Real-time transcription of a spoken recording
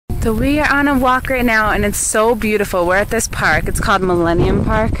So we are on a walk right now and it's so beautiful. We're at this park. It's called Millennium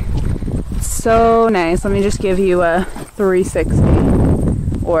Park. It's so nice. Let me just give you a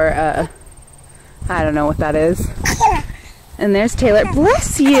 360 or a, I don't know what that is. And there's Taylor.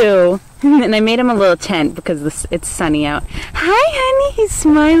 Bless you! And I made him a little tent because it's sunny out. Hi, honey. He's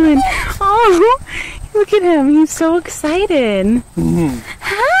smiling. Oh, look at him. He's so excited.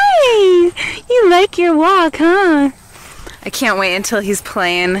 Hi! You like your walk, huh? I can't wait until he's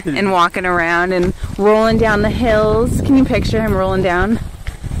playing and walking around and rolling down the hills. Can you picture him rolling down?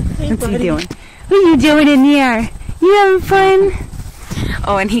 What's he doing? What are you doing in there? You having fun?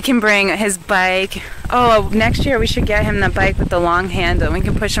 Oh, and he can bring his bike. Oh, next year we should get him the bike with the long handle and we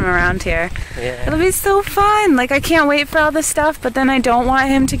can push him around here. Yeah. It'll be so fun. Like, I can't wait for all this stuff, but then I don't want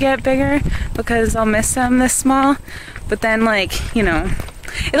him to get bigger because I'll miss him this small. But then, like, you know,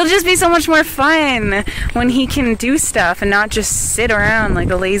 it'll just be so much more fun when he can do stuff and not just sit around like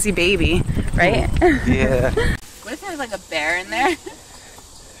a lazy baby, right? Yeah. What if there's like a bear in there?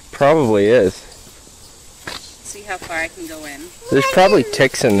 Probably is. See how far I can go in. There's probably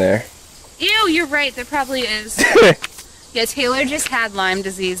ticks in there. Ew, you're right. There probably is. Yeah, Taylor just had Lyme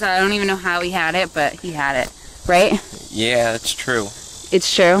disease. I don't even know how he had it, but he had it. Right? Yeah, that's true.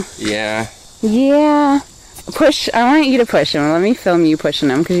 It's true? Yeah. Yeah. Push. I want you to push him. Let me film you pushing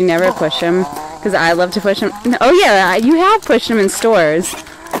him because you never push him. Because I love to push him. Oh, yeah. You have pushed him in stores.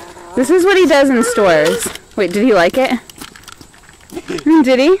 This is what he does in stores. Wait, did he like it?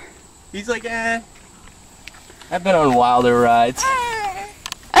 Did he? He's like, eh. I've been on wilder rides.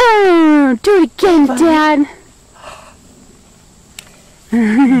 Oh, do it again, Dad.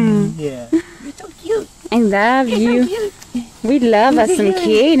 Yeah. You're so cute. I love you. So cute. We love us some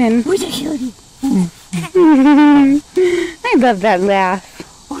Kayden. Who's a cutie? I love that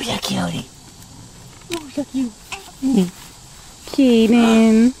laugh. Who's a cutie? Who's a cute?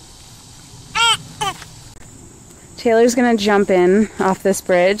 Kayden. Taylor's gonna jump in off this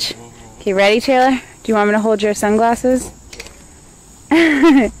bridge. Okay, ready, Taylor? Do you want me to hold your sunglasses?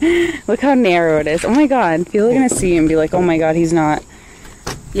 Look how narrow it is. Oh my god. People are gonna see him and be like, oh my god, he's not.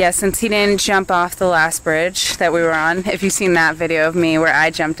 Yeah, since he didn't jump off the last bridge that we were on, if you've seen that video of me where I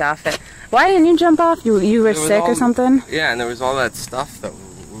jumped off it. Why didn't you jump off? You were sick or something? Yeah, and there was all that stuff that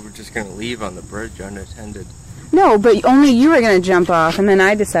we were just gonna leave on the bridge unattended. No, but only you were going to jump off, and then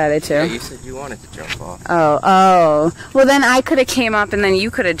I decided to. Yeah, you said you wanted to jump off. Oh. Well, then I could have came up, and then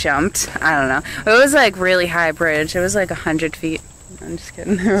you could have jumped. I don't know. It was, like, really high bridge. It was, like, 100 feet. I'm just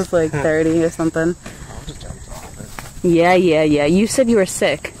kidding. It was, like, 30 or something. I'll just jump off it. Yeah. You said you were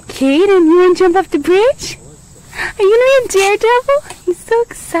sick. Kayden, you want to jump off the bridge? Are you going to be a daredevil? He's so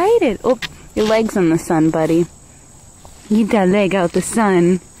excited. Oh, your leg's in the sun, buddy. Keep that leg out the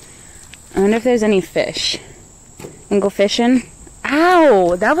sun. I wonder if there's any fish. And go fishing?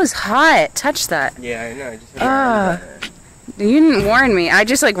 Ow! That was hot. Touch that. Yeah, I know. I just had you didn't warn me. I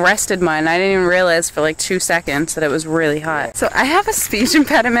just like rested mine. I didn't even realize for like 2 seconds that it was really hot. So I have a speech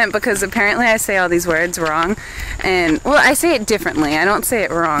impediment because apparently I say all these words wrong. And, well, I say it differently. I don't say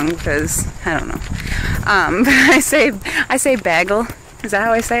it wrong because, I don't know. But I say bagel. Is that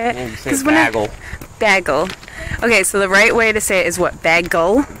how I say it? Yeah, you say bagel. Bagel. Okay, so the right way to say it is what?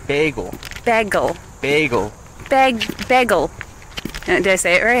 Bagel? Bagel. Bagel. Bagel. Bagel. Did I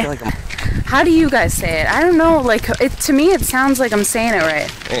say it right? I feel like How do you guys say it? I don't know. Like, to me, it sounds like I'm saying it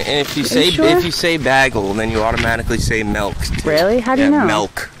right. and if you say bagel, then you automatically say milk. Too. Really? How do you know?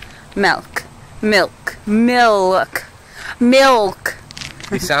 Milk. Milk.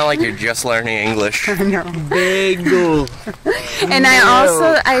 You sound like you're just learning English. I know. Bagel. And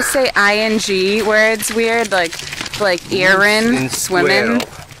I say ing words weird, like earrin, swimming.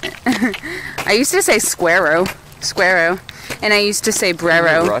 I used to say squarrow, and I used to say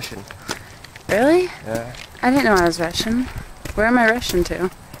brero. You're Russian. Really? Yeah. I didn't know I was Russian. Where am I Russian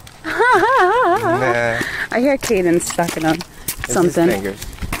to? Nah. I hear Kayden sucking on something.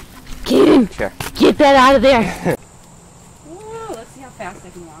 Kayden, Sure. get that out of there. Ooh, let's see how fast I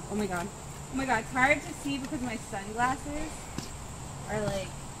can walk. Oh my god, it's hard to see because my sunglasses are like,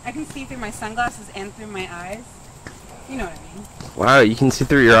 I can see through my sunglasses and through my eyes. You know what I mean. Wow, you can see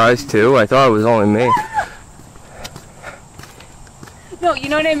through your eyes too? I thought it was only me. No, you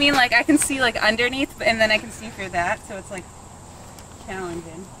know what I mean? Like, I can see, like, underneath, and then I can see through that, so it's, like,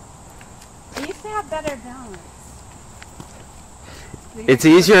 challenging. I used to have better balance. It's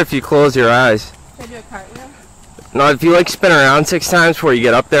easier if you close your eyes. Should I do a cartwheel? No, if you, like, spin around 6 times before you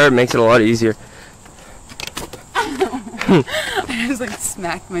get up there, it makes it a lot easier. I just, like,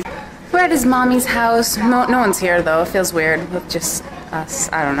 smacked my... We're at his mommy's house. No one's here, though. It feels weird with just us.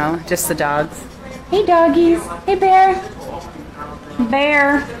 I don't know. Just the dogs. Hey, doggies. Hey, bear.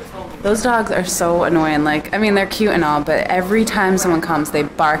 Bear. Those dogs are so annoying. Like, I mean, they're cute and all, but every time someone comes, they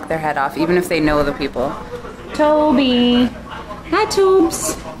bark their head off, even if they know the people. Toby! Hi,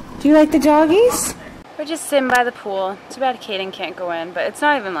 Tubes! Do you like the doggies? We're just sitting by the pool. Too bad Kayden can't go in, but it's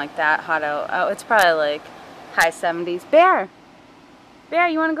not even like that hot out. Oh, it's probably like high 70s. Bear! Bear,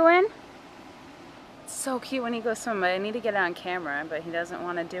 you want to go in? It's so cute when he goes swimming. I need to get it on camera, but he doesn't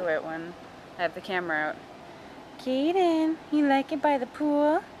want to do it when I have the camera out. Kayden, you like it by the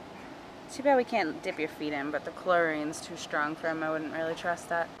pool? Too bad we can't dip your feet in, but the chlorine's too strong for him. I wouldn't really trust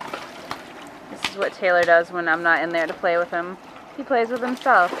that. This is what Taylor does when I'm not in there to play with him. He plays with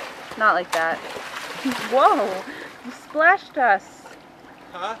himself. Not like that. Whoa! You splashed us.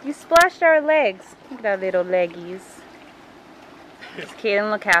 Huh? You splashed our legs. Look at our little leggies. Does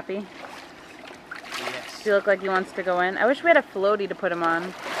Kayden look happy? Yes. Does he look like he wants to go in? I wish we had a floaty to put him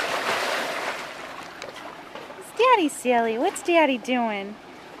on. It's Daddy silly. What's Daddy doing?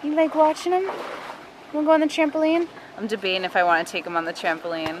 You like watching him? You wanna go on the trampoline? I'm debating if I want to take him on the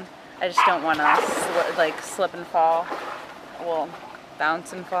trampoline. I just don't want to like slip and fall. Well,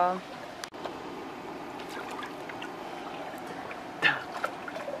 bounce and fall.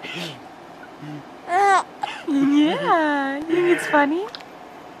 Yeah, you think it's funny?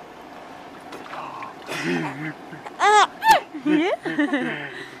 Yeah,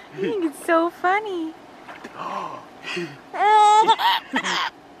 you think it's so funny.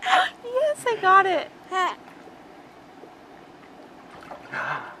 Yes, I got it.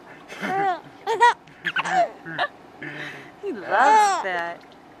 He loves that.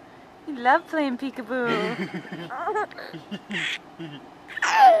 He loves playing peekaboo.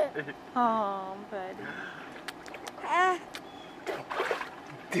 Oh, buddy.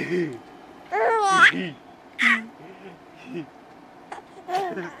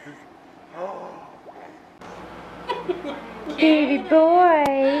 Baby boy.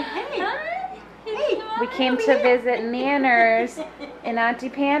 Hey. We came to visit Nanners and Auntie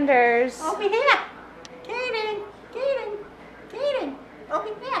Panders. Over here. Kayden. Over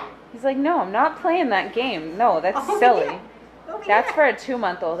here. He's like, no, I'm not playing that game. No, that's Over silly. here. Over That's here. for a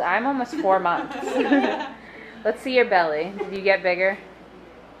 2-month-old. I'm almost 4 months. Let's see your belly. Did you get bigger?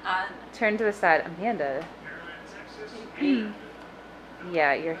 Turn to the side. Amanda.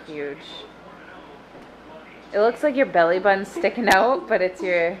 Yeah, you're huge. It looks like your belly button's sticking out, but it's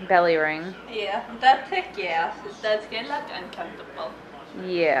your belly ring. Yeah, that's it, yes. That's gonna look uncomfortable.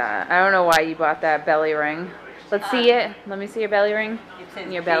 Yeah, I don't know why you bought that belly ring. Let's see it. Let me see your belly ring. It says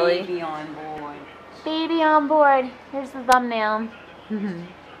And your belly. baby on board. Baby on board. Here's the thumbnail.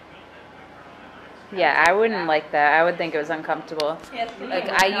 Yeah, I wouldn't like that. I would think it was uncomfortable. Yes, Like,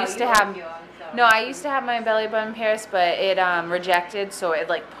 I used to have... No, I used to have my belly button pierced, but it rejected, so it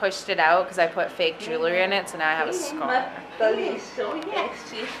like pushed it out because I put fake jewelry in it, so now I have a scar. My belly is so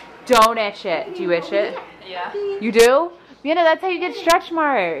itchy. Don't itch it. Do you itch it? Yeah. You do? Amanda, that's how you get stretch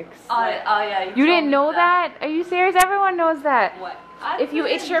marks. Oh yeah. You didn't know that? Are you serious? Everyone knows that. What? If you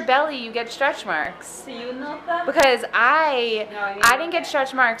itch your belly, you get stretch marks. Do you know that? Because I didn't get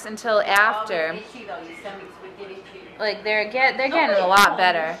stretch marks until after. Like they're getting a lot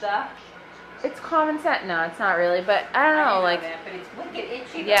better. It's common sense. No, it's not really, but I don't know. Like,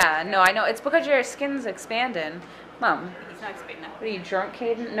 yeah, no, I know. It's because your skin's expanding. Mom, He's not expecting that. what are you drunk,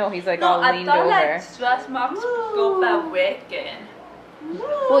 Kayden? No, he's like No, all I leaned thought over. like stretch marks go by weekend.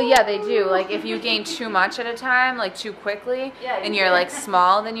 Well, yeah, they do. Like, if you gain too much at a time, like too quickly, and you're like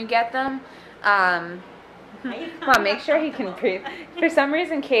small, then you get them. Come on, make sure he can breathe. For some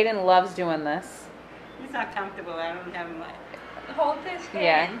reason, Kayden loves doing this. He's not comfortable. I don't have my. Hold his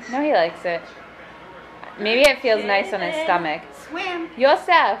hands. Yeah, no, he likes it. Maybe it feels nice on his stomach. Swim.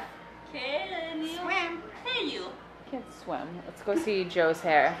 Yosef! Kayden, swim. Hey, you. Can't swim. Let's go see Joe's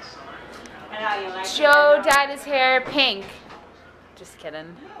hair. And how you like Joe dyed his hair pink. Just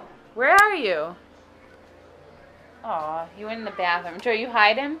kidding. Where are you? Aw, you went in the bathroom. Joe, you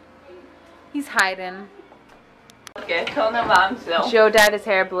hiding? He's hiding. Okay, tell them I'm still. Joe dyed his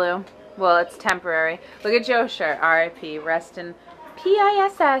hair blue. Well, it's temporary. Look at Joe's shirt. R.I.P. Rest in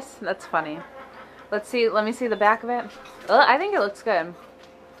P.I.S.S. That's funny. Let's see. Let me see the back of it. Oh, I think it looks good.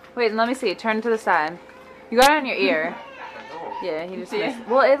 Wait, let me see. Turn to the side. You got it on your ear. Yeah, he just missed.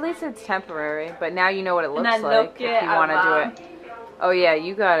 Well, at least it's temporary. But now you know what it looks like if you want to do it. Oh, yeah,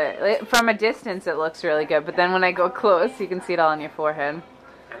 you got it. From a distance, it looks really good. But then when I go close, you can see it all on your forehead.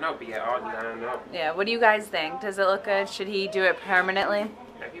 I know, but yeah, I know. Yeah, what do you guys think? Does it look good? Should he do it permanently?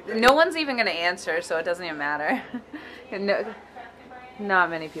 No one's even going to answer, so it doesn't even matter. No, not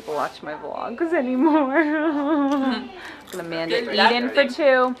many people watch my vlogs anymore. Amanda eating for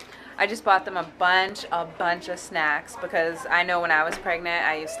two. I just bought them a bunch of snacks because I know when I was pregnant,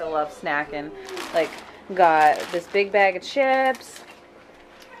 I used to love snacking. Like, got this big bag of chips.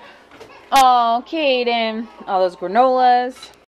 Oh, Kayden. All those granolas.